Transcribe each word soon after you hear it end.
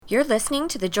You're listening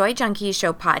to the Joy Junkie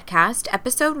Show podcast,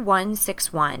 episode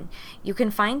 161. You can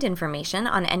find information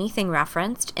on anything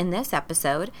referenced in this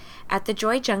episode at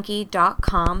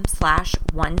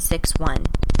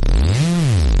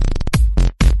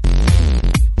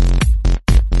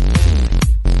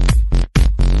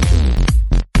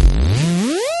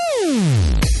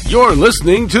You're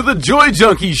listening to the Joy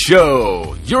Junkie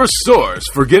Show, your source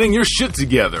for getting your shit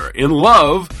together in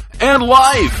love and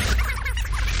life.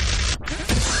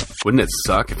 Wouldn't it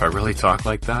suck if I really talked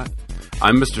like that?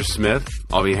 I'm Mr. Smith.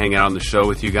 I'll be hanging out on the show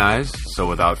with you guys. So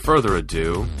without further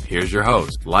ado, here's your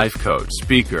host, life coach,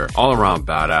 speaker, all-around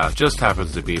badass, just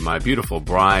happens to be my beautiful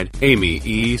bride, Amy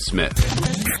E. Smith.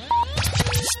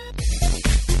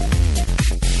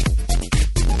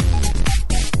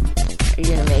 Are you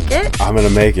going to make it? I'm going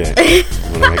to make it.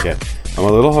 I'm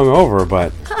a little hungover,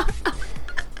 but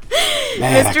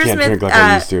man, Mr. I can't Smith drink like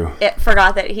I used to.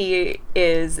 Forgot that he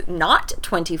is not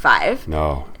 25.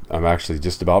 No, I'm actually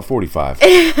just about 45.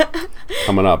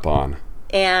 Coming up on.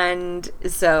 And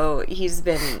so he's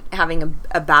been having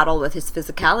a battle with his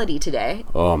physicality today.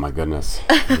 Oh, my goodness.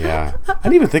 Yeah. I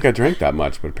didn't even think I drank that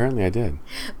much, but apparently I did.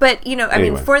 But, you know, I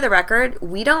Anyway. mean, for the record,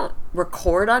 we don't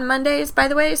record on Mondays, by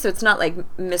the way. So it's not like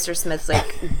Mr. Smith's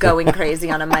like going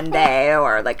crazy on a Monday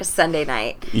or like a Sunday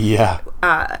night. Yeah.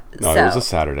 No, so it was a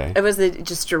Saturday. It was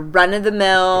just a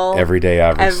run-of-the-mill. Everyday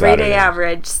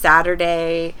average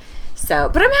Saturday. So,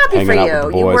 but I'm happy Hanging for out you.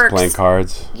 with the boys, playing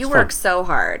cards. You It's work fun. so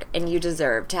hard, and you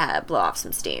deserve to blow off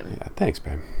some steam. Yeah, thanks,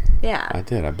 babe. Yeah, I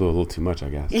did. I blew a little too much, I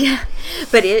guess. yeah.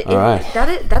 But All right.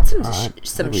 that's some All right.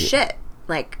 some shit.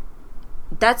 Like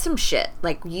that's some shit.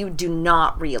 Like you do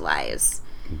not realize.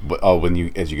 But,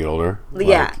 as you get older?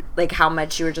 Yeah, like how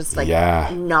much you were just like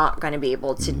Yeah. not going to be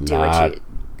able to do Not what you.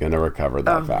 gonna recover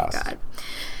that fast. My God.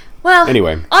 Well,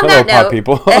 Anyway, on hello, that pot note,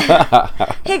 people.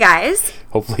 hey guys.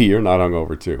 Hopefully you're not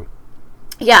hungover too.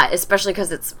 Yeah, especially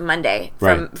because it's Monday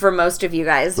for most of you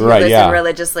guys who Right, listen yeah.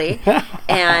 religiously.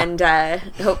 And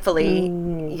hopefully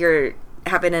you're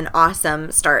having an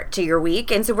awesome start to your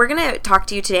week. And so we're going to talk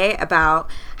to you today about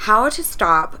how to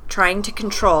stop trying to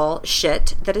control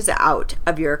shit that is out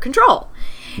of your control.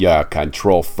 Yeah,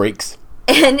 control freaks.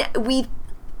 And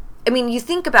you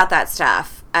think about that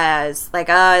stuff as like,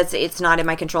 it's not in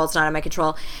my control, it's not in my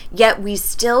control. Yet we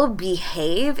still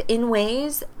behave in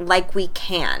ways like we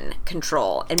can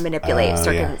control and manipulate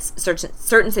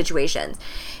certain situations.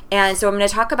 And so I'm going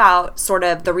to talk about sort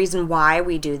of the reason why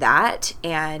we do that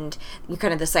and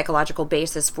kind of the psychological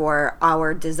basis for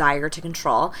our desire to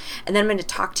control. And then I'm going to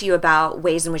talk to you about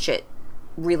ways in which it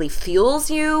really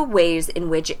fuels you, ways in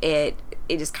which it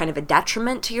is kind of a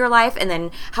detriment to your life, and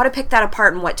then how to pick that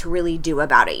apart and what to really do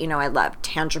about it. You know, I love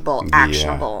tangible,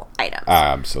 actionable items.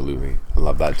 Absolutely. I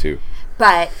love that too.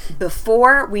 But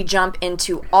before we jump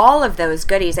into all of those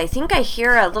goodies, I think I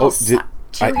hear a little... It's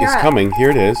coming.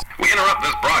 Here it is. We interrupt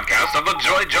this broadcast of the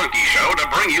Joy Junkie Show to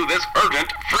bring you this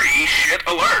urgent free shit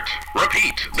alert.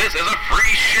 Repeat, this is a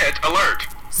free shit alert.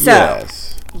 So, yes.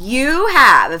 You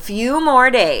have a few more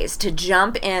days to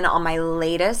jump in on my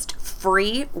latest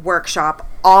free workshop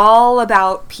all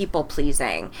about people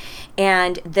pleasing.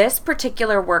 And this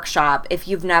particular workshop, if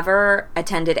you've never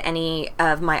attended any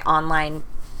of my online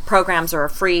programs or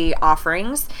free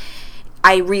offerings,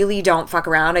 I really don't fuck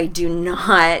around. I do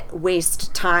not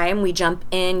waste time. We jump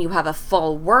in. You have a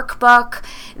full workbook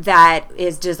that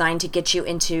is designed to get you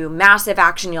into massive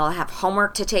action. You'll have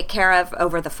homework to take care of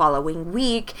over the following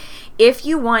week. If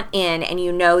you want in and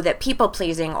you know that people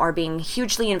pleasing or being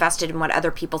hugely invested in what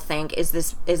other people think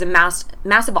is a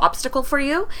massive obstacle for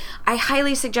you, I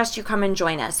highly suggest you come and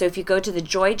join us. So if you go to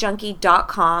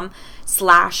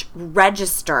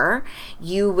thejoyjunkie.com/register,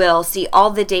 you will see all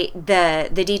the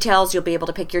details. You'll be able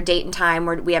to pick your date and time.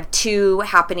 We have 2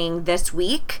 happening this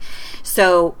week.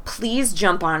 So please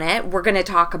jump on it. We're going to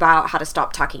talk about how to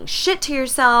stop talking shit to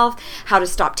yourself, how to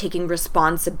stop taking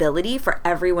responsibility for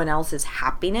everyone else's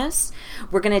happiness.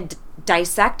 We're going to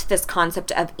dissect this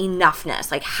concept of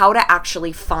enoughness, like how to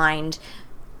actually find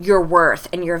your worth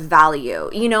and your value.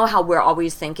 You know how we're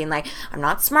always thinking like, I'm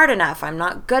not smart enough, I'm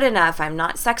not good enough, I'm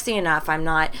not sexy enough, I'm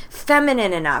not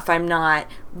feminine enough, I'm not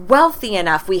wealthy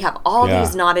enough. We have all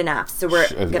these not enough. So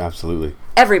Absolutely.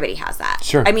 Everybody has that.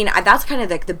 Sure. I mean, that's kind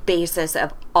of like the basis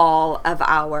of all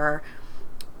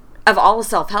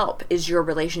self-help is your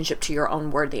relationship to your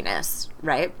own worthiness,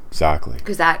 right? Exactly.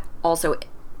 Because that also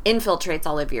infiltrates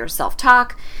all of your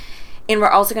self-talk. And we're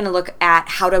also going to look at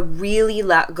how to really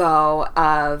let go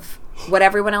of what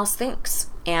everyone else thinks.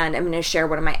 And I'm going to share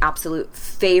one of my absolute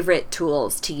favorite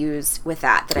tools to use with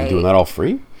that. You're doing that all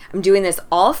free? I'm doing this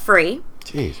all free.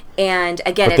 Jeez. And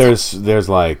again, but there's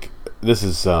like this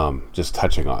is just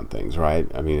touching on things, right?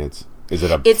 I mean, is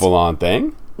it a full-on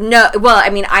thing? No, well, I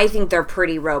mean, I think they're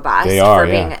pretty robust for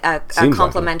being a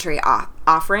complimentary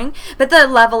offering. But the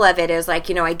level of it is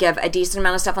like, I give a decent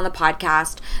amount of stuff on the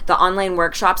podcast. The online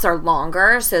workshops are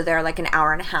longer, so they're like an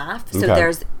hour and a half.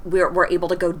 So we're able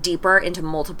to go deeper into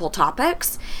multiple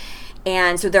topics.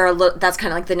 And so that's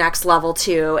kind of like the next level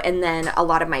too. And then a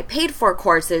lot of my paid for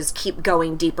courses keep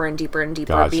going deeper and deeper and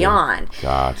deeper beyond.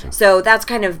 Gotcha. So that's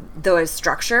kind of the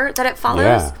structure that it follows.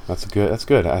 Yeah, that's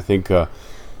good. I think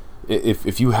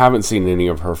if you haven't seen any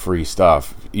of her free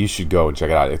stuff, you should go and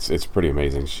check it out. It's pretty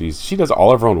amazing. She does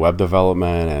all of her own web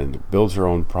development and builds her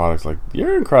own products. Like,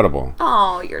 you're incredible.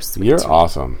 Oh, you're sweet. You're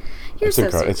awesome. You're so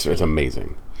incredible. sweet. It's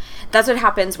amazing. That's what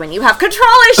happens when you have control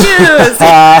issues.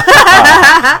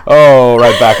 Oh,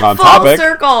 right back on topic.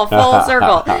 Full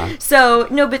circle. So,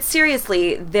 no, but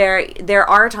seriously, there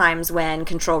are times when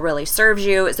control really serves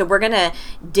you. So we're going to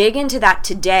dig into that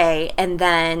today, and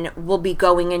then we'll be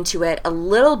going into it a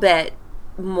little bit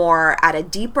more at a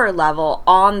deeper level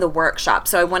on the workshop.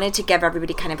 So I wanted to give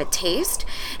everybody kind of a taste,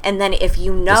 and then if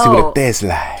you know... See what it tastes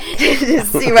like.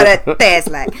 See what it tastes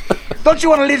like. Don't you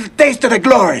want a little taste of the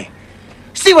glory?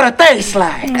 See what it tastes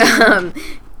like.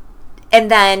 And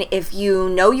then if you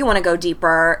know you want to go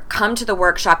deeper, come to the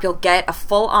workshop. You'll get a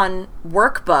full-on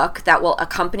workbook that will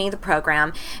accompany the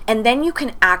program. And then you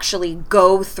can actually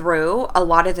go through a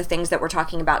lot of the things that we're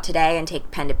talking about today and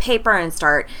take pen to paper and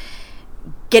start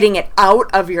getting it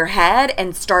out of your head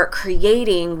and start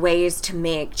creating ways to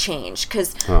make change.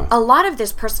 Because a lot of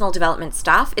this personal development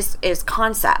stuff is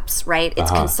concepts, right?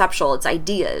 It's conceptual, it's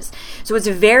ideas. So it's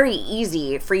very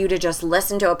easy for you to just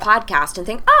listen to a podcast and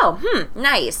think, oh,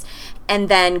 nice. And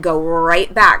then go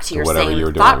right back to your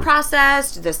same thought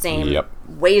process, to the same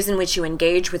ways in which you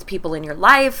engage with people in your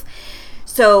life.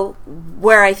 So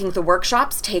where I think the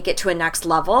workshops take it to a next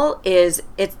level is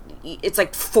it's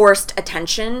like forced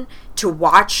attention to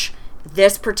watch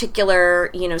this particular,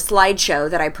 slideshow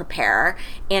that I prepare,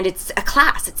 and it's a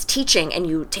class, it's teaching, and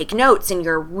you take notes and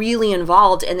you're really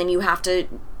involved, and then you have to,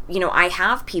 I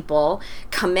have people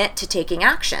commit to taking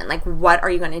action. Like, what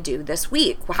are you going to do this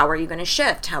week? How are you going to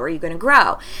shift? How are you going to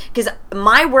grow? Because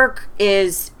my work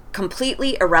is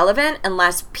completely irrelevant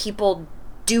unless people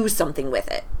do something with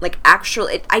it. Like,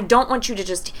 actually, I don't want you to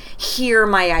just hear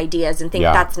my ideas and think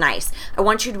that's nice. I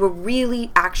want you to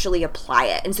really actually apply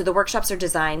it. And so the workshops are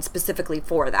designed specifically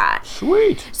for that.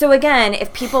 Sweet. So again,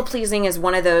 if people pleasing is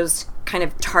one of those kind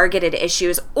of targeted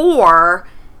issues, or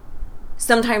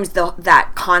sometimes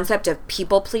that concept of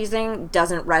people pleasing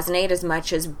doesn't resonate as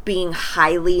much as being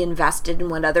highly invested in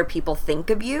what other people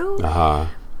think of you.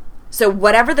 So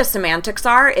whatever the semantics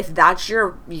are, if that's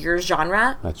your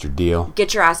genre, that's your deal.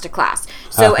 Get your ass to class.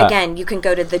 So again, you can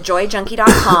go to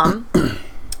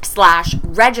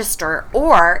thejoyjunkie.com/register,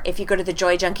 or if you go to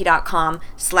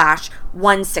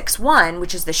thejoyjunkie.com/161,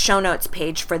 which is the show notes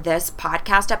page for this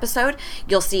podcast episode,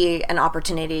 you'll see an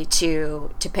opportunity to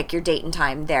pick your date and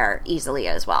time there easily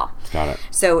as well. Got it.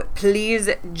 So please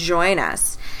join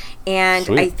us. And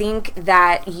Sweet. I think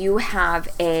that you have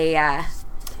a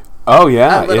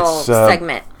little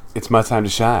segment. It's my time to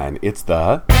shine. It's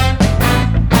the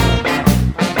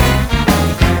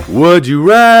Would You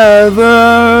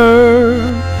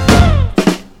Rather?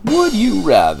 Would you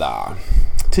rather?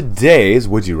 Today's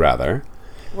Would You Rather.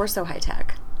 We're so high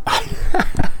tech.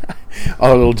 All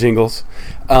the little jingles.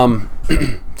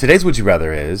 Today's Would You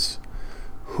Rather is,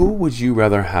 who would you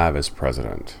rather have as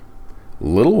president?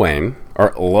 Lil Wayne.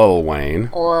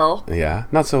 Lil. Yeah,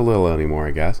 not so little anymore,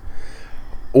 I guess.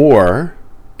 Or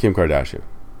Kim Kardashian.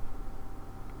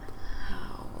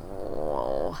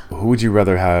 Oh. Who would you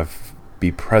rather have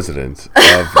be president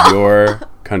of your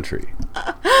country?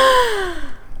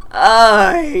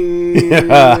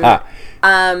 I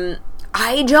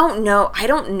don't know. I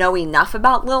don't know enough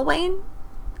about Lil Wayne.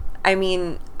 I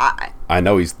mean, I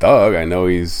know he's thug. I know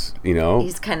he's,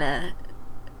 he's kind of...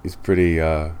 He's pretty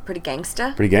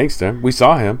gangsta. Pretty gangsta. We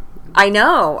saw him. I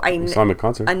know. We saw him at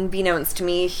concert. Unbeknownst to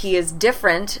me, he is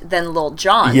different than Lil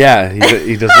Jon. Yeah,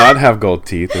 he does not have gold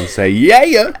teeth and say,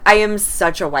 yeah. I am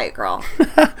such a white girl.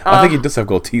 I think he does have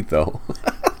gold teeth, though.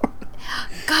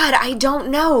 God, I don't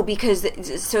know, because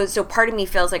so part of me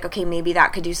feels like, okay, maybe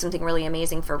that could do something really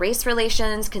amazing for race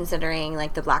relations, considering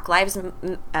like the Black Lives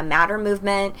Matter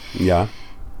movement. Yeah.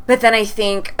 But then I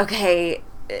think, okay,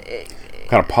 what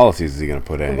kind of policies is he going to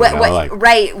put in? Right,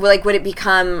 like would it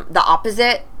become the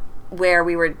opposite, where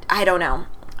we were? I don't know.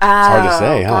 It's hard to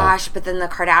say, huh? Gosh, but then the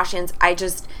Kardashians, I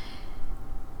just.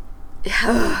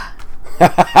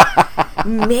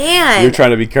 Man. You're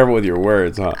trying to be careful with your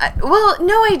words, huh? Well,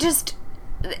 no, I just...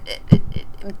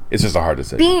 It's just a hard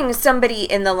decision. Being somebody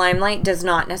in the limelight does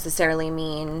not necessarily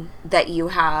mean that you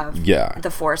have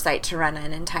the foresight to run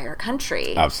an entire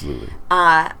country. Absolutely.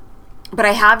 But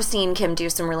I have seen Kim do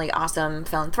some really awesome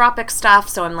philanthropic stuff,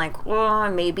 so I'm like, well,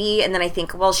 maybe. And then I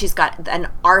think, well, she's got an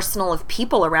arsenal of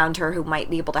people around her who might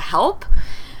be able to help.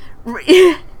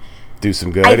 Do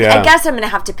some good, I guess I'm going to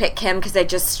have to pick Kim because I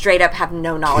just straight up have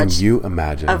no knowledge. Can you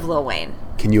imagine? Of Lil Wayne.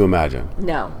 Can you imagine?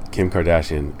 No. Kim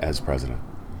Kardashian as president.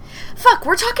 Fuck,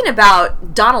 we're talking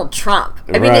about Donald Trump.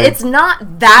 I mean, it's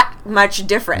not that much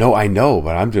different. No, I know,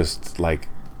 but I'm just like,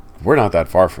 we're not that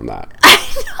far from that. I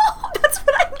know, that's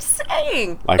what I'm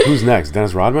saying. Like, who's next?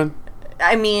 Dennis Rodman?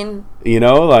 I mean... You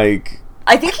know, like...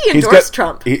 I think he endorsed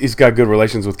Trump. He's got good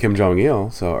relations with Kim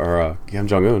Jong-il, or Kim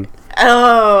Jong-un.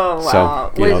 Oh,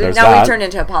 wow. So, now we turned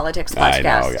into a politics podcast.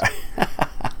 I know, yeah.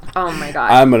 Oh, my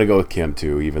God. I'm going to go with Kim,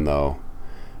 too, even though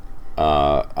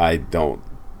I don't...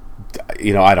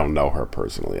 I don't know her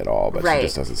personally at all, but she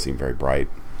just doesn't seem very bright.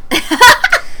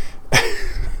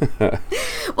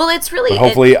 Well, it's really... But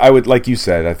hopefully, I would, like you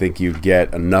said, I think you'd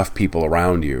get enough people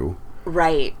around you.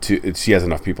 Right. She has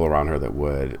enough people around her that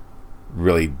would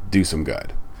really do some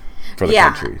good for the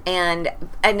country. And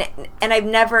I've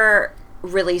never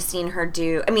really seen her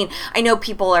do... I mean, I know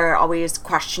people are always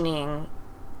questioning...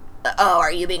 Oh,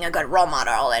 are you being a good role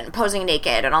model and posing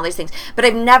naked and all these things? But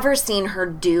I've never seen her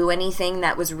do anything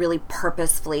that was really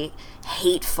purposefully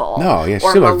hateful. No, yeah,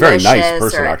 she's a very nice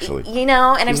person, actually. And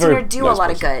I've seen her do a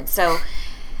lot of good. So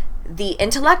the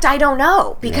intellect, I don't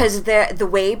know, because the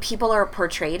way people are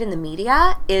portrayed in the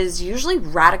media is usually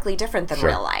radically different than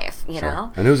real life. You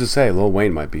know, and who's to say Lil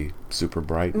Wayne might be super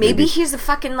bright? Maybe he's a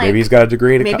fucking maybe he's got a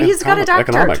degree in maybe he's got a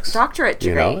economics, doctorate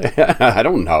degree. I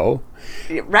don't know.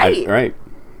 Right. Right.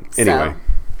 Anyway,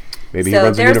 maybe he so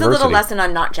runs a there's university. a little lesson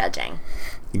on not judging.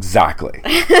 Exactly.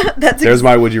 There's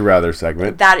my Would You Rather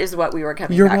segment. That is what we were coming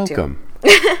back to. You're welcome.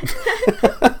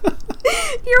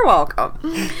 You're welcome.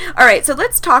 All right, so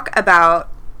let's talk about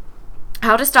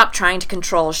how to stop trying to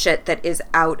control shit that is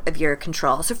out of your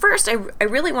control. So first, I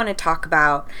really want to talk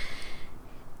about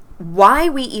why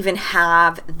we even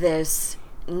have this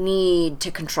need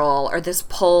to control or this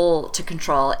pull to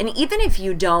control. And even if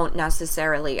you don't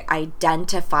necessarily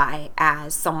identify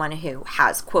as someone who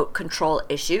has, quote, control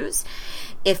issues,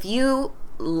 if you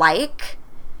like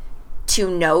to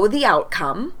know the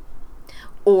outcome,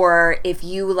 or if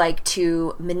you like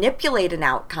to manipulate an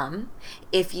outcome,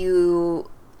 if you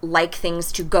like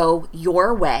things to go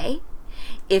your way,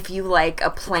 if you like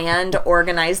a planned,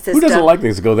 organized system... Who doesn't like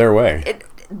things to go their way?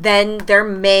 Then there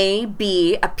may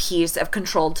be a piece of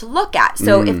control to look at.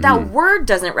 So if that word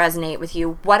doesn't resonate with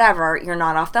you, whatever, you're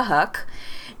not off the hook.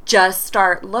 Just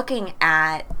start looking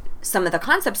at some of the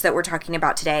concepts that we're talking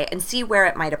about today and see where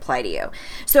it might apply to you.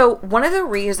 So one of the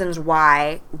reasons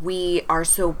why we are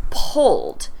so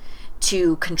pulled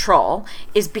to control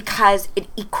is because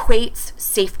it equates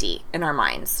safety in our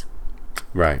minds.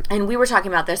 Right. And we were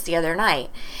talking about this the other night.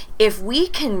 If we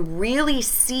can really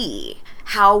see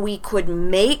how we could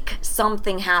make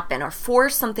something happen or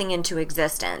force something into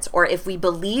existence, or if we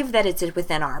believe that it's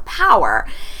within our power,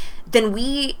 then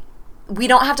we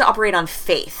don't have to operate on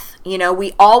faith.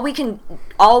 All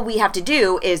we have to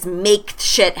do is make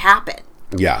shit happen.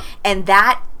 Yeah. And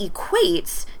that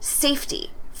equates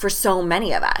safety for so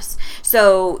many of us.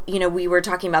 So, we were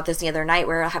talking about this the other night.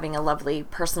 We were having a lovely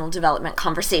personal development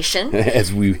conversation.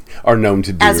 As we are known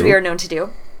to do.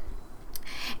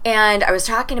 And I was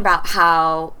talking about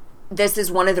how this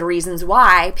is one of the reasons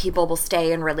why people will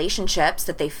stay in relationships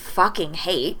that they fucking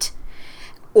hate,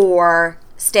 or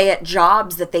stay at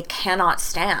jobs that they cannot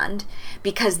stand,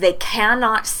 because they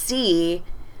cannot see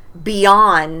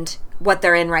beyond what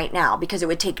they're in right now, because it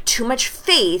would take too much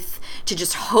faith to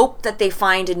just hope that they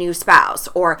find a new spouse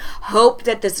or hope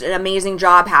that this amazing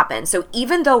job happens. So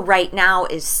even though right now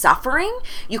is suffering,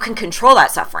 you can control that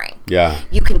suffering. Yeah.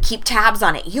 You can keep tabs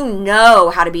on it. You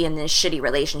know how to be in this shitty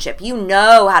relationship. You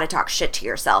know how to talk shit to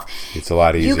yourself. It's a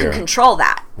lot easier. You can control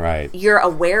that. Right. You're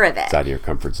aware of it. It's out of your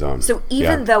comfort zone. So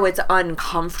even though it's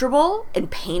uncomfortable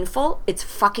and painful, it's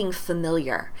fucking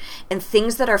familiar. And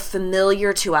things that are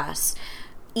familiar to us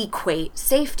equate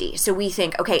safety. So we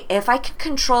think, okay, if I can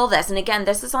control this, and again,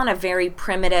 this is on a very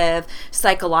primitive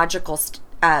psychological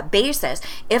basis,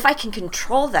 if I can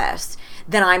control this,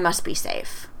 then I must be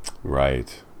safe.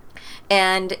 Right.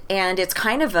 And it's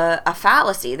kind of a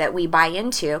fallacy that we buy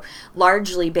into,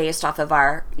 largely based off of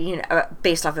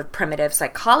based off of primitive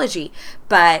psychology.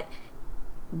 But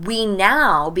we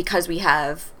now, because we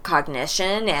have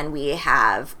cognition and we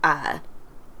have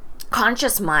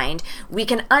conscious mind, we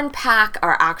can unpack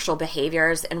our actual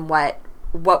behaviors and what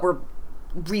we're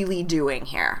really doing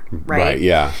here, right? Right,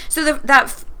 yeah. So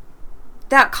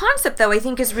that concept, though, I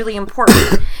think is really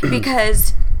important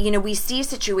because, we see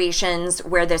situations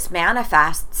where this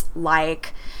manifests,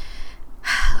 like,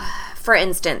 for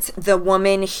instance, the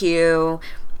woman who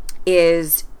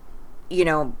is,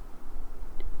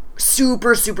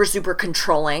 super, super, super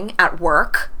controlling at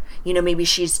work. Maybe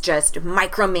she's just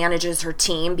micromanages her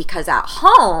team because at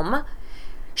home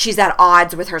she's at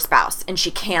odds with her spouse and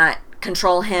she can't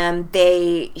control him.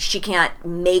 She can't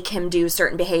make him do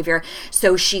certain behavior.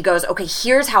 So she goes, okay,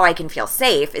 here's how I can feel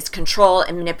safe, is control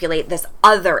and manipulate this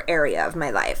other area of my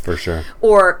life. For sure.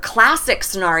 Or classic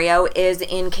scenario is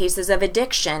in cases of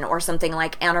addiction or something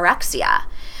like anorexia.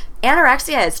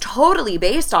 Anorexia is totally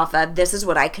based off of, this is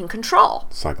what I can control.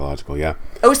 Psychological, yeah.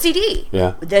 OCD.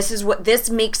 Yeah. This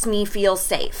makes me feel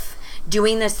safe.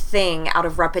 Doing this thing out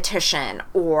of repetition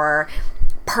or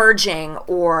purging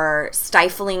or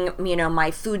stifling, my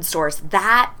food source,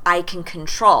 that I can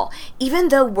control. Even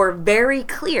though we're very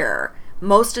clear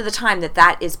most of the time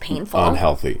that is painful.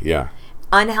 Unhealthy, yeah.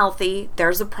 Unhealthy.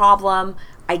 There's a problem.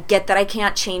 I get that I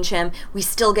can't change him. We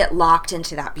still get locked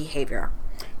into that behavior.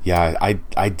 Yeah,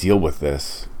 I deal with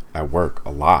this at work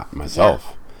a lot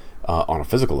myself, on a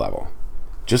physical level.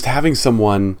 Just having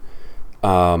someone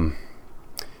that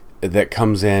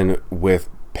comes in with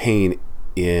pain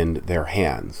in their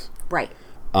hands. Right.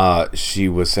 She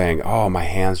was saying, oh, my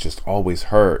hands just always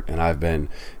hurt, and I've been,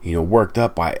 worked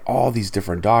up by all these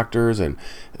different doctors and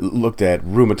looked at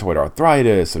rheumatoid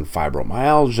arthritis and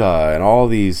fibromyalgia and all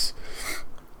these,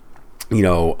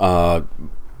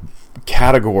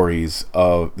 categories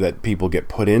of that people get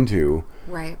put into,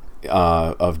 right,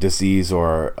 of disease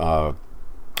or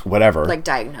whatever, like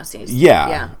diagnoses,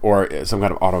 or some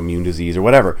kind of autoimmune disease or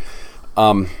whatever.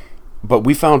 But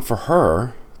we found for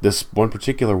her, this one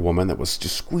particular woman that was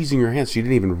just squeezing her hands, she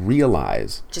didn't even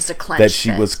realize just a clenched that she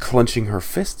fist. Was clenching her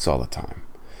fists all the time.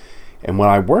 And when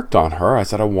I worked on her, I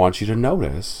said, I want you to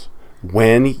notice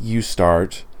when you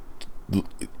start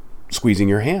squeezing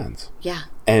your hands. Yeah.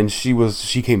 And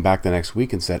she came back the next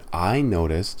week and said, I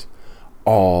noticed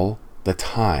all the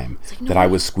time that I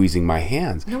was squeezing my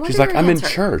hands. She's like, I'm in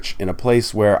church in a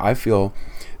place where I feel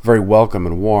very welcome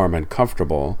and warm and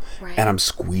comfortable, and I'm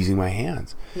squeezing my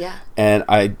hands. Yeah. And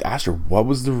I asked her, what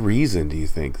was the reason, do you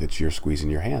think, that you're squeezing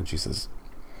your hands? She says,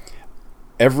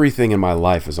 everything in my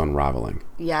life is unraveling.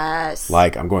 Yes.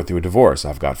 Like, I'm going through a divorce.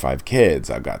 I've got 5 kids.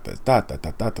 I've got this,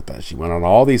 She went on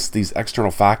all these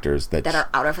external factors that are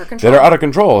out of her control. That are out of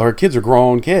control. Her kids are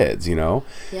grown kids,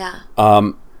 Yeah.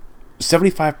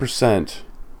 75%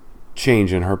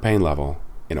 change in her pain level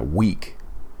in a week.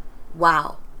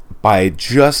 Wow. By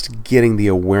just getting the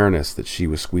awareness that she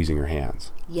was squeezing her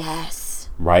hands. Yes.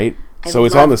 Right? So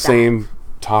it's on the same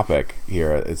topic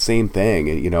here. It's the same thing.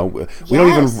 We don't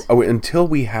even, until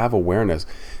we have awareness,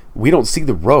 we don't see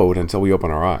the road until we open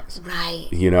our eyes. Right.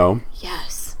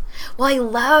 Yes. Well, I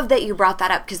love that you brought that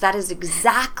up, because that is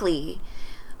exactly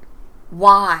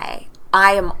why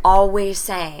I am always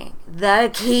saying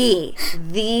the key,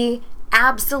 the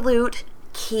absolute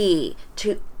key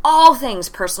to all things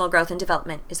personal growth and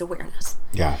development is awareness.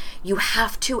 Yeah. You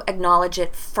have to acknowledge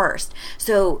it first.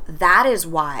 So that is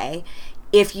why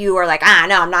if you are like,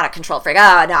 no, I'm not a control freak.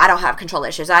 Oh, no, I don't have control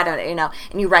issues. I don't,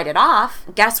 and you write it off,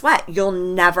 guess what? You'll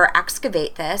never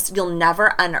excavate this. You'll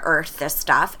never unearth this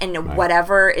stuff. And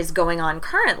whatever is going on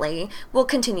currently will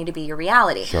continue to be your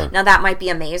reality. Sure. Now, that might be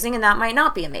amazing and that might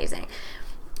not be amazing.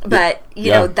 But,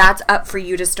 you know, that's up for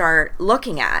you to start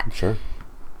looking at. Sure.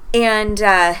 And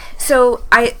so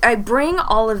I bring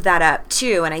all of that up,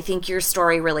 too, and I think your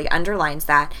story really underlines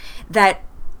that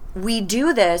we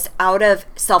do this out of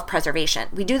self-preservation.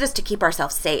 We do this to keep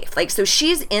ourselves safe. Like, so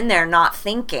she's in there not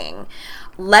thinking,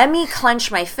 let me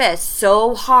clench my fist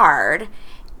so hard,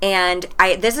 and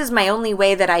this is my only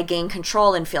way that I gain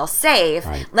control and feel safe.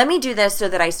 Right. Let me do this so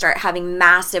that I start having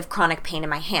massive chronic pain in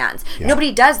my hands. Yeah.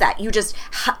 Nobody does that. You just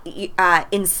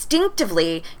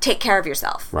instinctively take care of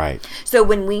yourself. Right. So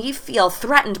when we feel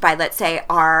threatened by, let's say,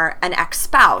 an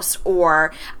ex-spouse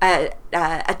or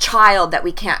a child that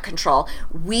we can't control,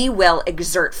 we will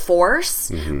exert force.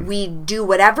 Mm-hmm. We do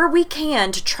whatever we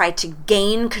can to try to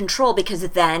gain control, because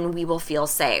then we will feel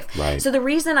safe. Right. So the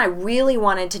reason I really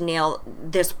wanted to nail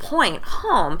this point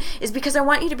home is because I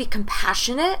want you to be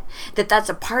compassionate, that's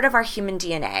a part of our human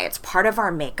DNA. It's part of our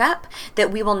makeup,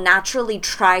 that we will naturally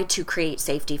try to create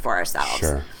safety for ourselves.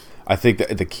 Sure. I think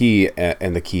that the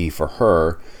key for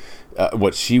her,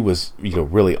 what she was,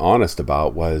 really honest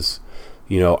about was,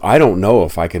 I don't know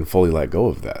if I can fully let go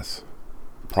of this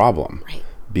problem. Right.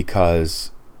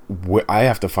 Because I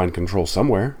have to find control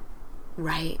somewhere.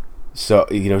 Right. So,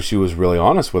 she was really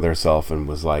honest with herself and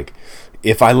was like,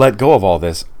 if I let go of all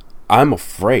this, I'm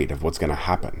afraid of what's going to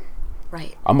happen.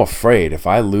 Right. I'm afraid if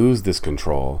I lose this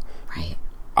control, right,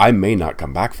 I may not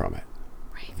come back from it.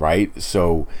 Right?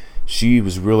 So she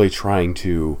was really trying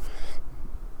to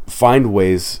find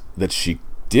ways that she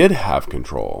did have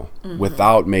control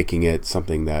without making it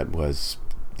something that was,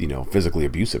 physically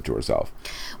abusive to herself.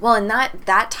 Well, and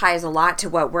that ties a lot to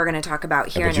what we're going to talk about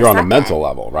here in a second. But you're on a mental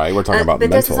level, right? We're talking about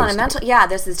mental. But this is on a mental,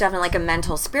 this is definitely like a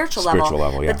mental, spiritual level. Spiritual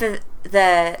level, yeah. But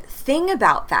the thing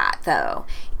about that, though,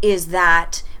 is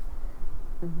that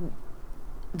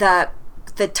the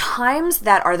times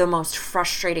that are the most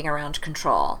frustrating around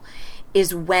control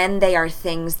is when they are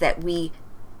things that we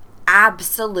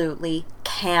absolutely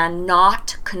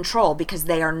cannot control because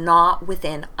they are not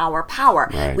within our power.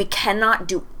 Right. We cannot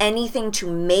do anything to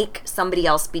make somebody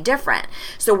else be different.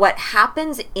 So what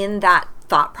happens in that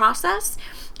thought process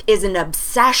is an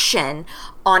obsession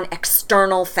on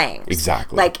external things.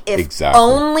 Exactly. Like if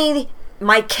only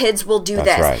my kids will do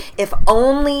this. Right. If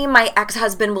only my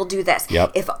ex-husband will do this.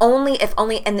 Yep. If only.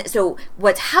 And so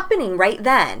what's happening right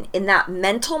then in that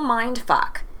mental mind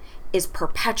fuck is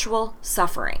perpetual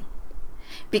suffering.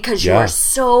 Because you are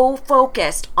so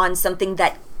focused on something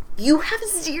that you have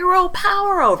zero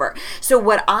power over. So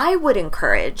what I would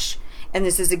encourage, and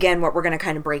this is again what we're going to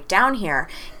kind of break down here,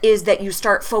 is that you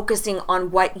start focusing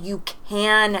on what you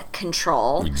can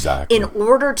control in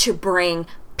order to bring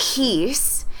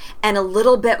peace and a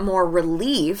little bit more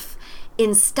relief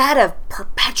instead of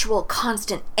perpetual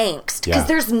constant angst. Because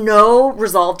there's no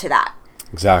resolve to that.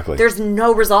 Exactly. There's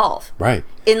no resolve. Right.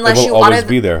 Unless you always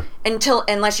be there.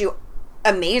 Unless you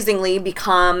amazingly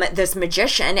become this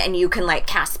magician and you can like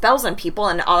cast spells on people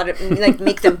and like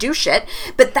make them do shit.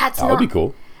 But that would be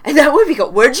cool. That would be cool.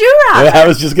 Would you rather? Yeah, I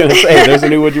was just going to say, there's a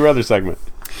new Would You Rather segment.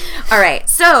 All right.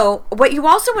 So what you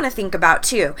also want to think about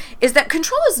too is that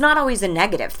control is not always a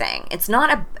negative thing. It's not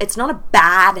a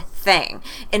bad thing.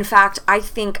 In fact, I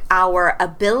think our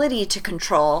ability to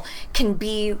control can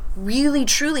be really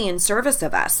truly in service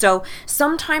of us. So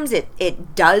sometimes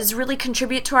it does really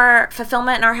contribute to our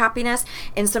fulfillment and our happiness,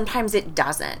 and sometimes it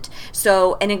doesn't.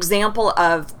 So an example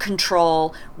of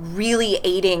control really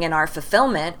aiding in our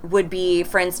fulfillment would be,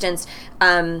 for instance,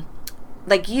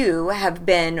 like you have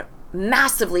been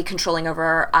massively controlling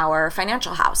over our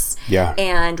financial house. Yeah.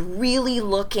 And really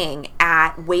looking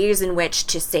at ways in which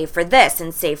to save for this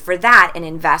and save for that and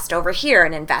invest over here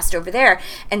and invest over there.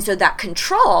 And so that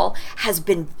control has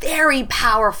been very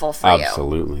powerful for you.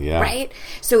 Absolutely, yeah. Right?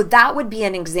 So that would be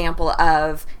an example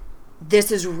of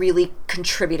this is really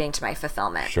contributing to my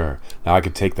fulfillment. Sure. Now I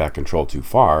could take that control too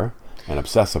far and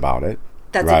obsess about it.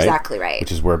 That's exactly right.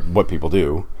 Which is what people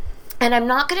do. And I'm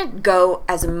not going to go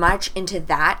as much into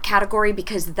that category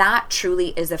because that truly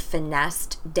is a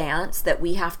finessed dance that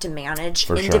we have to manage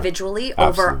individually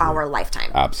over our lifetime.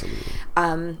 Absolutely.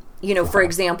 For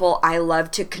example, I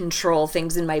love to control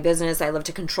things in my business. I love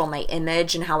to control my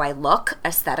image and how I look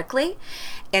aesthetically.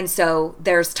 And so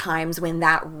there's times when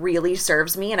that really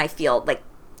serves me and I feel like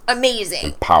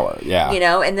amazing. Power, yeah.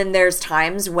 And then there's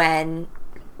times when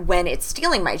it's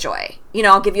stealing my joy.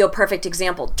 I'll give you a perfect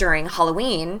example. During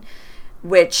Halloween,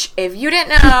 which if you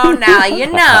didn't know, now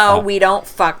you know, we don't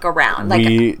fuck around. Like,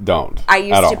 we don't. I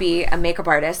used to be a makeup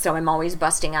artist, so I'm always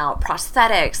busting out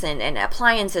prosthetics and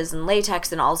appliances and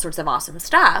latex and all sorts of awesome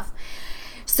stuff.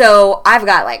 So I've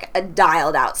got like a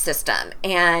dialed out system.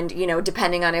 And,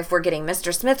 depending on if we're getting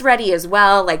Mr. Smith ready as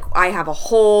well, like I have a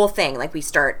whole thing. Like we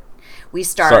start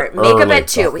makeup at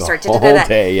 2. We start the whole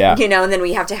day, yeah. And then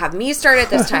we have to have me start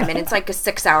at this time, and it's like a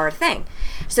 6-hour thing.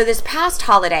 So this past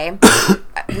holiday,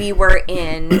 we were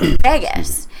in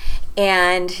Vegas,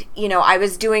 and I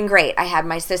was doing great. I had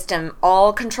my system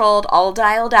all controlled, all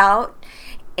dialed out,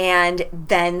 and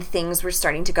then things were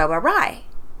starting to go awry.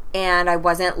 And I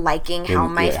wasn't liking how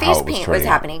my face paint was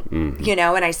happening,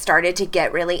 and I started to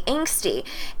get really angsty.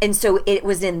 And so it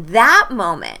was in that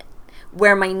moment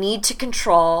where my need to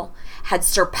control had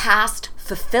surpassed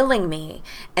fulfilling me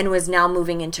and was now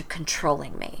moving into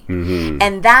controlling me. Mm-hmm.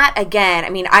 And that,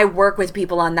 again, I work with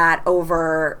people on that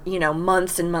over,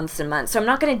 months and months and months. So I'm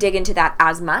not going to dig into that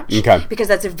as much because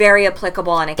that's very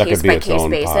applicable on a case-by-case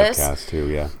basis. Podcast too,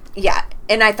 yeah. Yeah,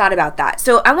 and I thought about that.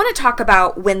 So I want to talk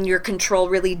about when your control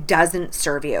really doesn't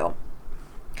serve you.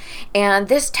 And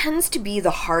this tends to be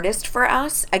the hardest for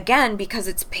us, again, because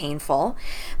it's painful.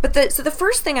 But so the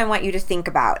first thing I want you to think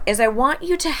about is I want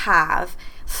you to have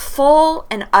full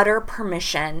and utter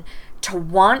permission to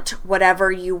want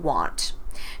whatever you want.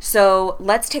 So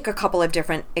let's take a couple of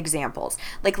different examples.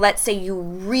 Like, let's say you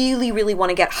really, really want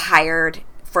to get hired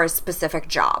for a specific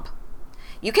job.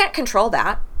 You can't control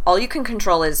that. All you can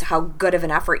control is how good of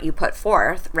an effort you put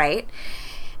forth, right?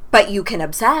 But you can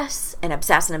obsess and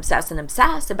obsess and obsess and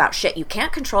obsess about shit you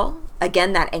can't control.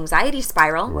 Again, that anxiety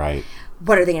spiral. Right.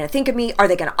 What are they going to think of me? Are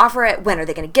they going to offer it? When are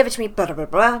they going to give it to me? Blah, blah, blah,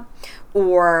 blah.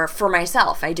 Or for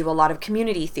myself, I do a lot of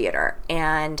community theater.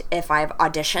 And if I've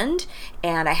auditioned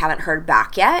and I haven't heard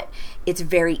back yet, it's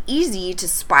very easy to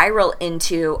spiral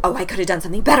into, oh, I could have done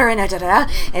something better, and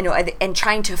and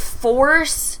trying to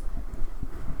force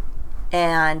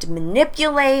and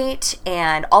manipulate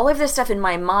and all of this stuff in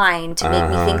my mind to make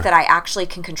me think that I actually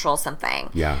can control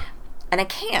something. Yeah. And I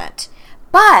can't.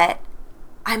 But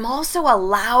I'm also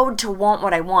allowed to want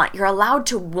what I want. You're allowed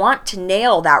to want to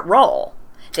nail that role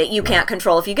that you can't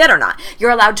control if you get or not. You're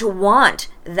allowed to want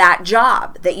that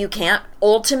job that you can't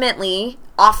ultimately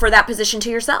offer that position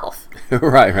to yourself.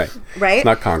 Right. Right? It's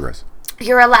not Congress.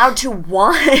 You're allowed to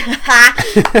want...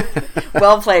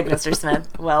 Well played, Mr. Smith.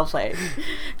 Well played.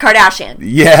 Kardashian.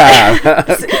 Yeah.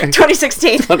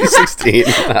 2016. 2016.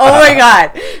 Oh my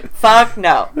God. Fuck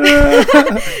no.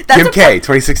 Kim K,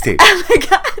 2016. Oh my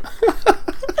God.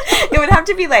 It would have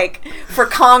to be like for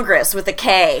Congress with a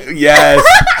K. Yes.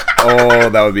 Oh,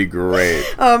 that would be great.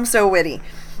 Oh, I'm so witty.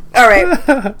 All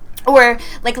right. Or,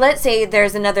 like, let's say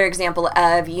there's another example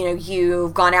of,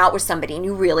 you've gone out with somebody and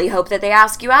you really hope that they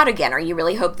ask you out again, or you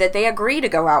really hope that they agree to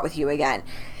go out with you again.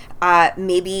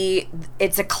 Maybe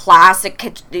it's a classic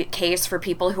case for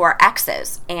people who are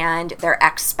exes and their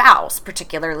ex-spouse,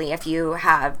 particularly if you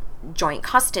have joint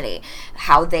custody,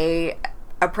 how they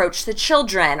approach the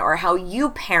children or how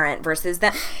you parent versus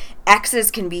them.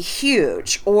 Exes can be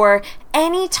huge. Or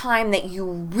any time that you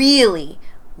really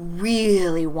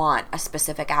want a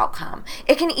specific outcome.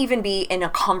 It can even be in a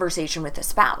conversation with a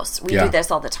spouse. We do this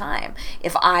all the time.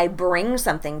 If I bring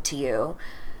something to you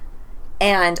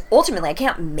and ultimately I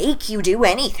can't make you do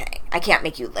anything. I can't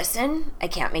make you listen. I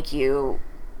can't make you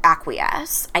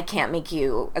acquiesce. I can't make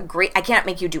you agree. I can't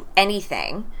make you do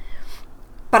anything.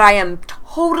 But I am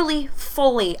totally,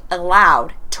 fully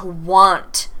allowed to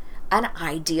want an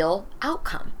ideal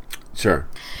outcome. Sure.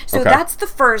 So that's the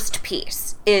first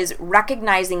piece, is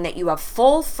recognizing that you have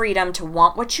full freedom to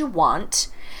want what you want,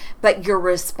 but your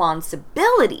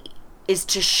responsibility is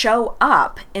to show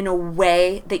up in a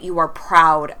way that you are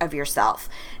proud of yourself.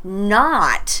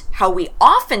 Not how we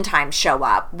oftentimes show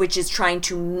up, which is trying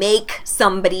to make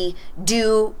somebody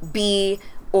do, be,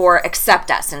 or accept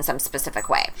us in some specific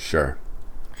way. Sure.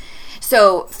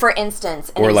 So, for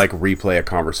instance... Or like replay a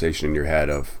conversation in your head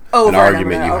of an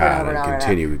argument you had and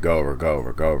continue to go over.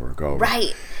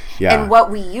 Right. Yeah. And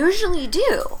what we usually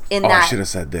do in that... I should have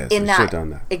said this. I should have done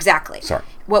that. Exactly. Sorry.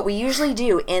 What we usually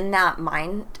do in that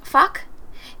mind fuck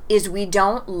is we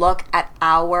don't look at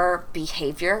our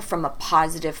behavior from a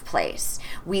positive place.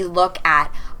 We look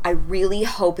at, I really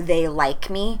hope they like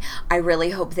me. I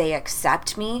really hope they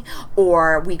accept me.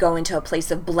 Or we go into a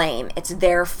place of blame. It's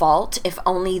their fault. If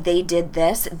only they did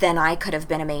this, then I could have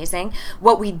been amazing.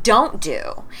 What we don't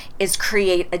do is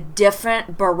create a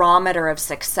different barometer of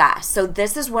success. So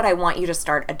this is what I want you to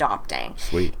start adopting.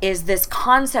 Sweet. Is this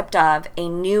concept of a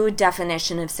new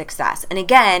definition of success. And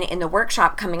again, in the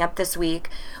workshop coming up this week,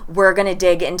 we're going to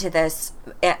dig into this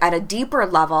at a deeper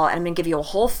level, and I'm going to give you a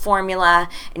whole formula,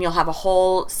 and you'll have a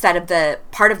whole set of the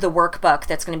part of the workbook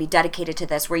that's going to be dedicated to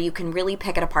this, where you can really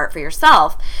pick it apart for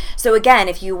yourself. So again,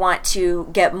 if you want to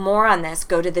get more on this,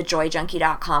 go to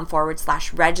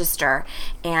thejoyjunkie.com/register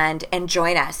and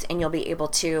join us, and you'll be able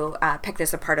to pick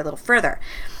this apart a little further.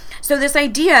 So this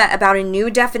idea about a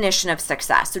new definition of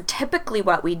success. So typically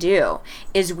what we do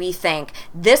is we think,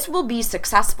 this will be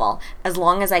successful as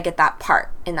long as I get that part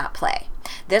in that play.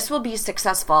 This will be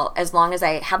successful as long as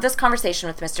I have this conversation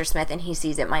with Mr. Smith and he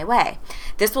sees it my way.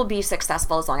 This will be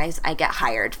successful as long as I get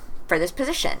hired for this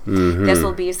position. Mm-hmm. This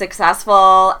will be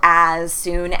successful as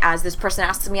soon as this person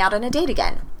asks me out on a date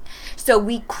again. So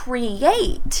we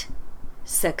create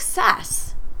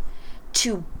success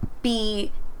to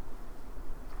be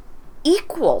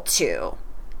equal to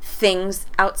things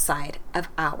outside of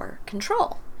our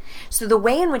control. So the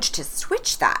way in which to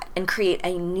switch that and create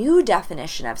a new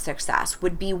definition of success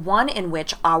would be one in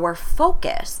which our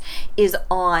focus is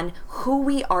on who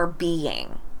we are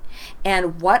being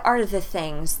and what are the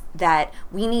things that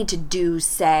we need to do,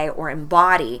 say, or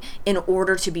embody in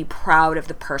order to be proud of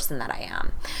the person that I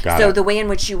am. So the way in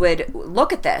which you would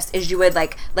look at this is you would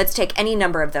let's take any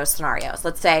number of those scenarios.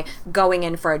 Let's say going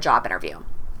in for a job interview.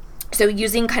 So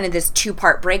using kind of this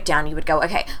two-part breakdown, you would go,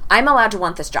 okay, I'm allowed to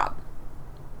want this job.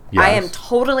 Yes. I am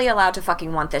totally allowed to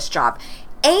fucking want this job.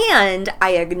 And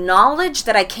I acknowledge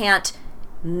that I can't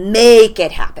make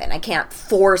it happen. I can't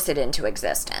force it into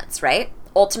existence, right?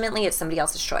 Ultimately, it's somebody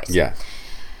else's choice. Yeah.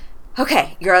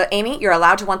 Okay, Amy, you're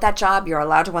allowed to want that job. You're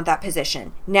allowed to want that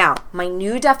position. Now, my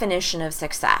new definition of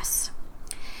success,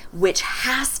 which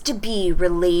has to be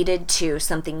related to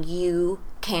something you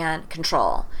can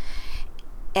control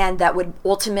and that would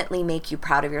ultimately make you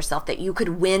proud of yourself, that you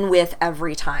could win with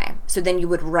every time. So then you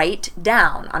would write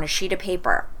down on a sheet of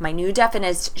paper, my new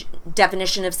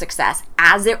definition of success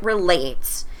as it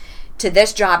relates to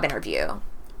this job interview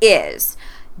is,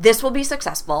 this will be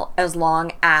successful as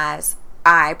long as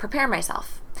I prepare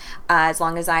myself, as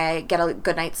long as I get a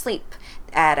good night's sleep,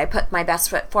 that I put my best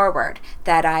foot forward,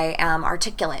 that I am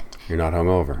articulate. You're not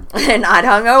hungover. Not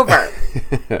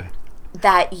hungover.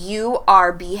 That you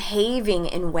are behaving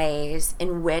in ways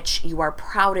in which you are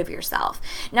proud of yourself.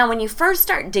 Now, when you first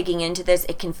start digging into this,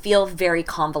 it can feel very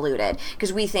convoluted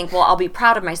because we think, well, I'll be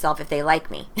proud of myself if they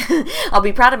like me. I'll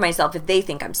be proud of myself if they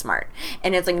think I'm smart.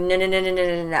 And it's like,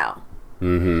 no.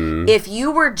 Mm-hmm. If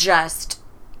you were just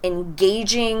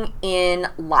engaging in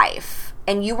life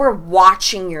and you were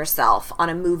watching yourself on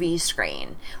a movie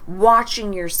screen,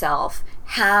 watching yourself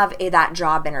have that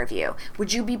job interview,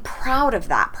 would you be proud of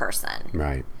that person?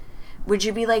 Right. Would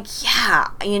you be like, yeah,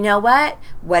 you know what?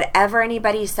 Whatever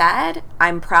anybody said,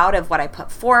 I'm proud of what I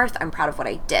put forth. I'm proud of what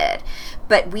I did.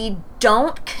 But we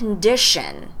don't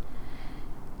condition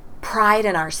pride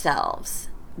in ourselves.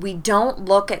 We don't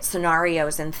look at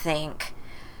scenarios and think,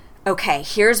 okay,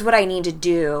 here's what I need to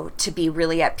do to be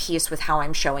really at peace with how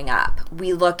I'm showing up.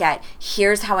 We look at,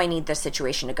 here's how I need this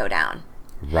situation to go down.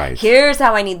 Right. Here's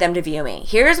how I need them to view me.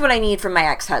 Here's what I need from my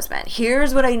ex-husband.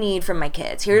 Here's what I need from my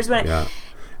kids. Here's what yeah.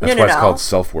 That's why it's called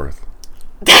self-worth.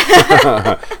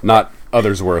 Not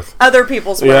others' worth. Other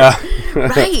people's worth. Yeah.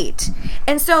 Right.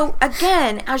 And so,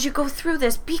 again, as you go through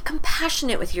this, be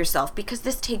compassionate with yourself because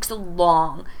this takes a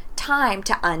long time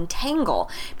to untangle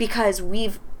because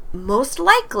we've most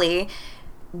likely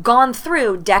gone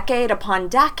through decade upon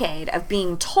decade of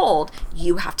being told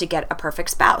you have to get a perfect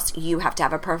spouse, you have to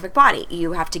have a perfect body,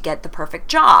 you have to get the perfect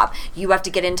job, you have to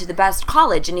get into the best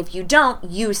college, and if you don't,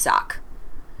 you suck.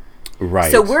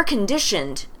 Right. So we're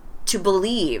conditioned to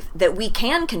believe that we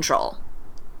can control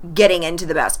getting into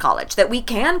the best college, that we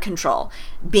can control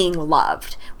being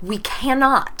loved. We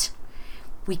cannot.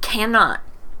 We cannot.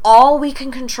 All we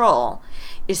can control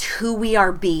is who we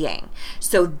are being.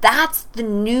 So that's the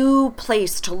new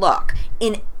place to look.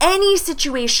 In any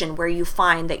situation where you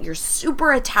find that you're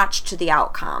super attached to the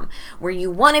outcome, where you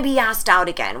want to be asked out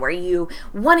again, where you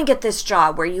want to get this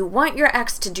job, where you want your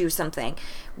ex to do something,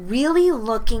 really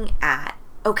looking at,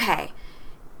 okay,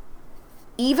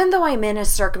 even though I'm in a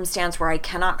circumstance where I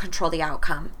cannot control the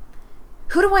outcome,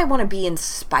 who do I want to be in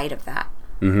spite of that?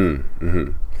 Mm-hmm.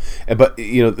 Mm-hmm. But,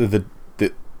 you know,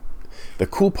 the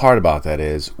cool part about that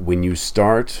is when you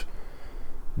start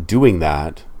doing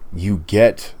that, you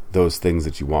get those things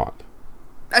that you want.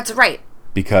 That's right.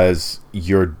 Because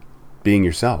you're being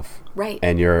yourself. Right.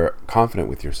 And you're confident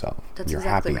with yourself. That's you're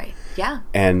exactly happy. Right. Yeah.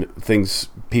 And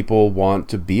people want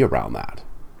to be around that.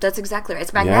 That's exactly right.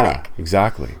 It's magnetic. Yeah,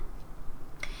 exactly.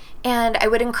 And I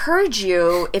would encourage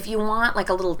you, if you want like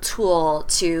a little tool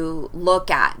to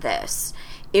look at this,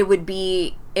 it would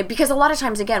be, because a lot of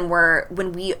times, again,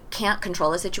 when we can't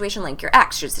control a situation, like your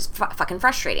ex, it's just fucking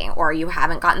frustrating, or you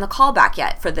haven't gotten the call back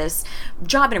yet for this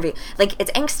job interview. Like,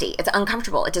 it's angsty, it's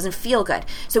uncomfortable, it doesn't feel good.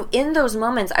 So in those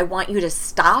moments, I want you to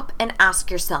stop and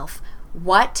ask yourself,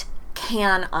 what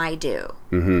can I do?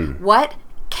 Mm-hmm. What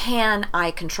can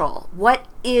I control? What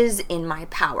is in my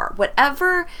power?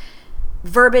 Whatever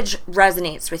verbiage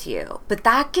resonates with you, but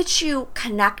that gets you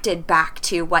connected back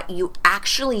to what you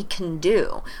actually can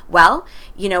do. Well,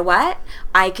 you know what?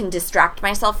 I can distract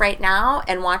myself right now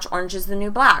and watch Orange is the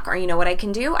New Black. Or you know what I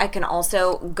can do? I can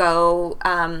also go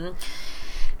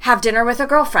have dinner with a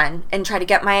girlfriend and try to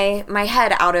get my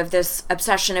head out of this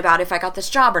obsession about if I got this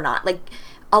job or not. Like,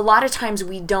 a lot of times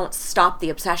we don't stop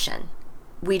the obsession.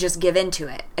 We just give into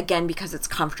it, again, because it's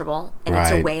comfortable and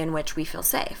it's a way in which we feel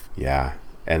safe. Yeah.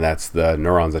 And that's the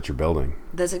neurons that you're building.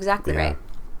 That's exactly right.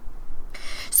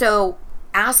 So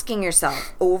asking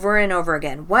yourself over and over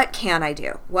again, what can I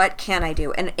do? What can I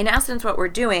do? And in essence, what we're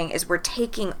doing is we're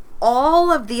taking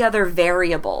all of the other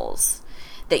variables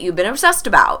that you've been obsessed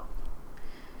about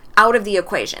out of the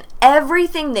equation.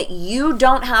 Everything that you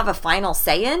don't have a final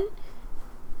say in,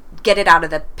 get it out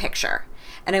of the picture.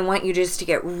 And I want you just to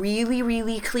get really,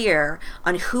 really clear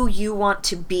on who you want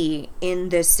to be in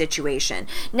this situation.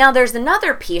 Now, there's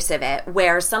another piece of it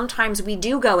where sometimes we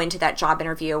do go into that job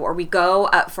interview, or we go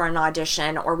up for an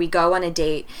audition, or we go on a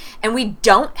date, and we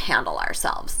don't handle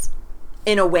ourselves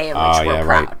in a way in which we're proud.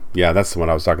 Right. Yeah, that's the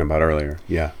one I was talking about earlier.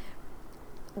 Yeah.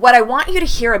 What I want you to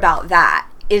hear about that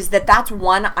is that that's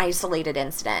one isolated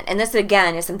incident. And this,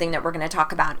 again, is something that we're going to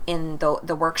talk about in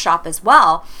the workshop as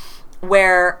well,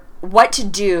 where what to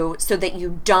do so that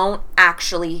you don't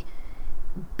actually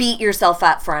beat yourself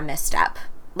up for a misstep.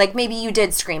 Like maybe you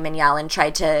did scream and yell and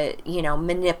try to,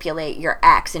 manipulate your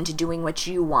ex into doing what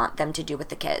you want them to do with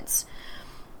the kids.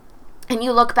 And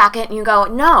you look back at it and you go,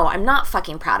 no, I'm not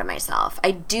fucking proud of myself.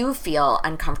 I do feel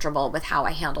uncomfortable with how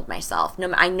I handled myself.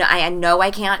 No, I know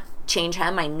I can't change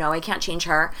him. I know I can't change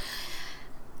her.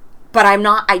 But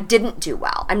I didn't do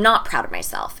well. I'm not proud of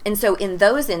myself. And so in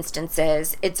those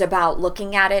instances, it's about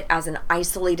looking at it as an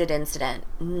isolated incident,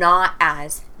 not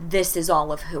as this is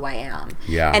all of who I am.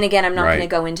 Yeah. And again, I'm not going to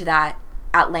go into that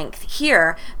at length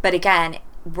here, but again,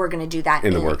 we're going to do that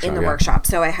in the workshop.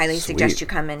 So I highly suggest you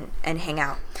come and hang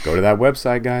out. Go to that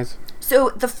website, guys. So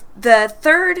the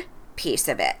third piece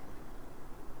of it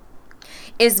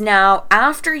is now,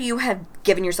 after you have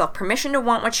given yourself permission to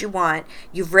want what you want,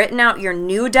 you've written out your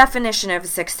new definition of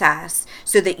success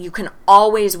so that you can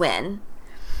always win,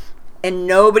 and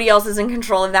nobody else is in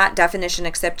control of that definition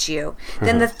except you.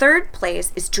 Then the third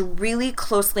place is to really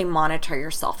closely monitor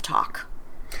your self-talk.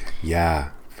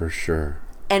 Yeah, for sure.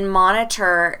 And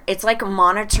monitor, it's like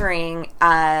monitoring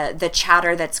the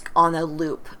chatter that's on the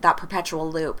loop, that perpetual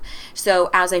loop. So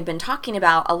as I've been talking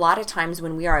about, a lot of times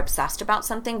when we are obsessed about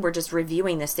something, we're just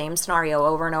reviewing the same scenario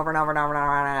over and over and over and over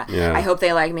and over. Yeah. I hope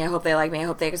they like me. I hope they like me. I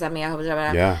hope they accept me. I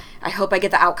hope I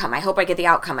get the outcome. I hope I get the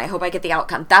outcome. I hope I get the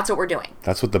outcome. That's what we're doing.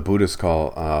 That's what the Buddhists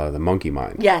call the monkey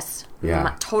mind. Yes.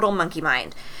 Yeah. Total monkey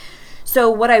mind. So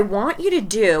what I want you to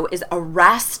do is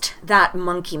arrest that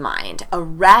monkey mind,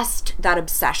 arrest that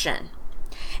obsession.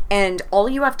 And all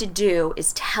you have to do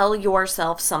is tell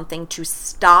yourself something to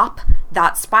stop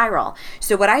that spiral.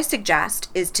 So what I suggest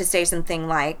is to say something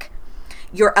like,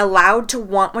 you're allowed to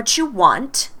want what you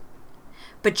want,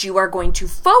 but you are going to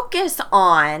focus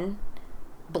on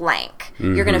blank.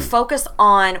 Mm-hmm. You're going to focus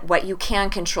on what you can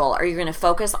control, or you're going to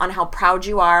focus on how proud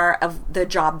you are of the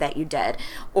job that you did,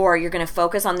 or you're going to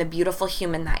focus on the beautiful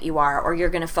human that you are, or you're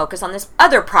going to focus on this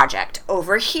other project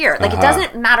over here. Like, it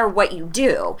doesn't matter what you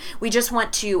do. We just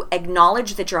want to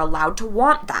acknowledge that you're allowed to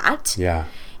want that. Yeah.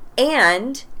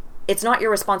 And it's not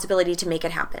your responsibility to make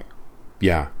it happen.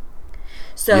 Yeah.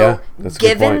 So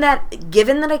given that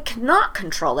I cannot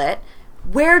control it,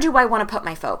 where do I want to put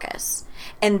my focus?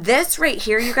 And this right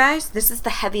here, you guys, this is the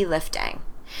heavy lifting.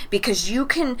 Because you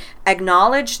can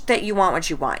acknowledge that you want what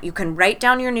you want. You can write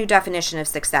down your new definition of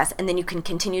success, and then you can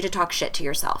continue to talk shit to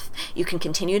yourself. You can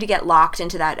continue to get locked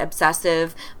into that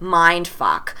obsessive mind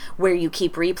fuck where you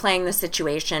keep replaying the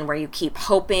situation, where you keep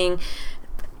hoping.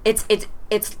 It's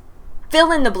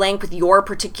fill in the blank with your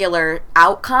particular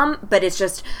outcome, but it's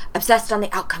just obsessed on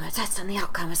the outcome, obsessed on the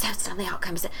outcome, obsessed on the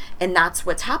outcome. And that's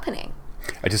what's happening.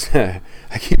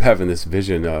 I keep having this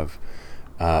vision of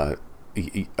a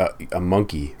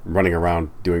monkey running around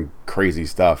doing crazy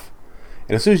stuff.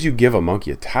 And as soon as you give a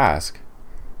monkey a task,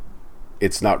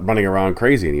 it's not running around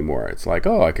crazy anymore. It's like,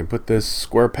 oh, I can put this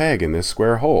square peg in this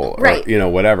square hole, right? Or,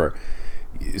 whatever.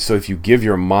 So if you give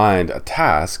your mind a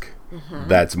task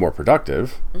that's more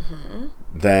productive,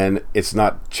 then it's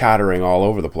not chattering all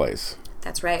over the place.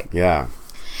 That's right. Yeah.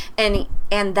 And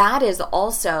that is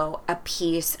also a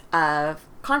piece of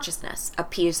consciousness, a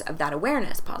piece of that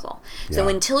awareness puzzle. So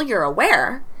until you're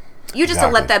aware, you just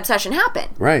let that obsession happen.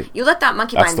 Right. You let that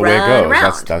monkey mind run around. That's the way it goes.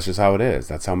 Around. That's just how it is.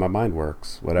 That's how my mind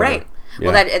works. Whatever. Right.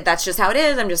 Yeah. Well, that's just how it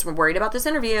is. I'm just worried about this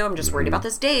interview. I'm just worried about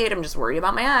this date. I'm just worried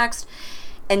about my ex.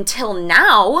 Until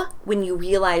now, when you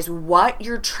realize what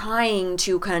you're trying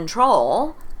to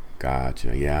control.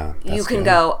 Gotcha. Yeah. You can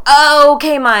go,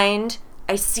 okay, mind,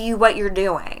 I see what you're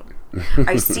doing.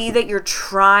 I see that you're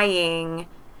trying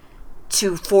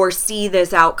to foresee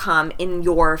this outcome in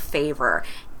your favor.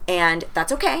 And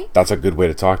that's okay. That's a good way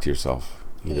to talk to yourself.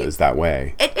 Is that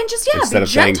way. And just, instead be of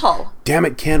gentle. Saying, damn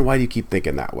it, Ken, why do you keep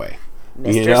thinking that way?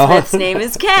 Mr. Smith's name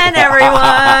is Ken,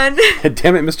 everyone.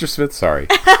 Damn it, Mr. Smith, sorry.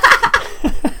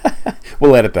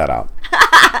 We'll edit that out.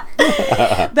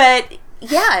 But,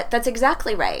 yeah, that's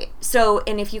exactly right. So,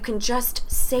 and if you can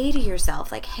just say to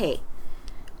yourself, like, hey,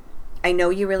 I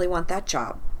know you really want that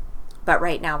job, but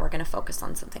right now we're going to focus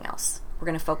on something else. We're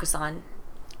going to focus on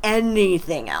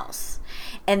anything else.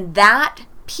 And that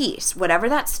piece, whatever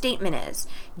that statement is,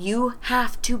 you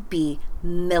have to be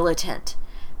militant,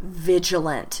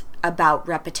 vigilant about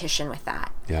repetition with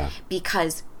that. Yeah.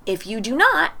 Because if you do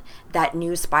not, that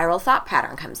new spiral thought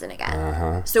pattern comes in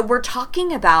again. So we're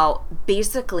talking about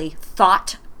basically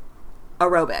thought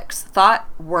aerobics, thought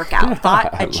workout, thought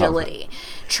agility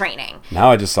training.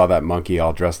 Now I just saw that monkey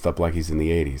all dressed up like he's in the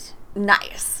 80s.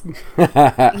 Nice.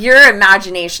 Your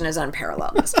imagination is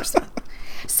unparalleled, Mr. Smith.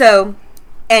 So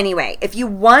anyway, if you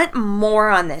want more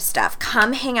on this stuff,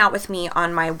 come hang out with me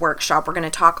on my workshop. We're going to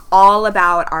talk all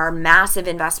about our massive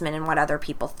investment in what other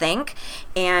people think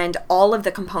and all of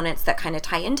the components that kind of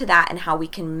tie into that and how we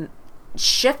can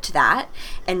shift that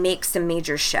and make some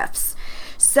major shifts.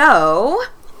 So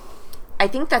I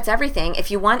think that's everything.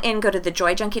 If you want in, go to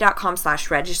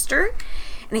thejoyjunkie.com/register.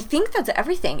 And I think that's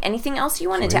everything. Anything else you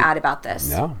wanted to add about this?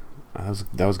 No,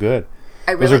 that was good.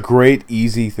 Those are great,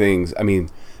 easy things. I mean,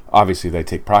 obviously they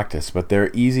take practice, but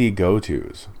they're easy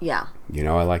go-tos. Yeah. You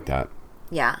know, I like that.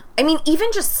 Yeah. I mean,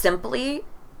 even just simply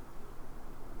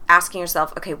asking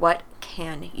yourself, okay, what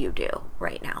can you do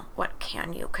right now? What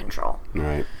can you control?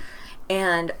 Right.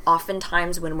 And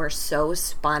oftentimes when we're so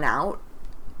spun out,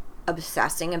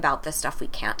 obsessing about the stuff we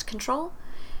can't control,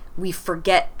 we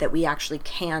forget that we actually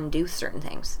can do certain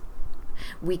things.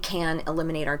 We can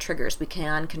eliminate our triggers. We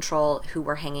can control who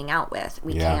we're hanging out with.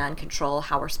 We can control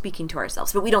how we're speaking to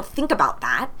ourselves. But we don't think about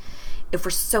that if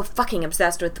we're so fucking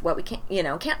obsessed with what we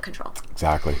can't control.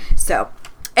 Exactly. So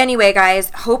anyway,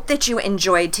 guys, hope that you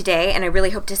enjoyed today, and I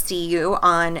really hope to see you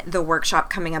on the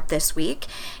workshop coming up this week.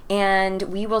 And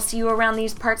we will see you around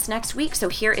these parts next week. So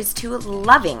here is to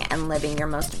loving and living your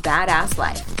most badass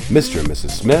life. Mr. and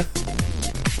Mrs. Smith,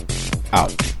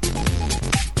 out.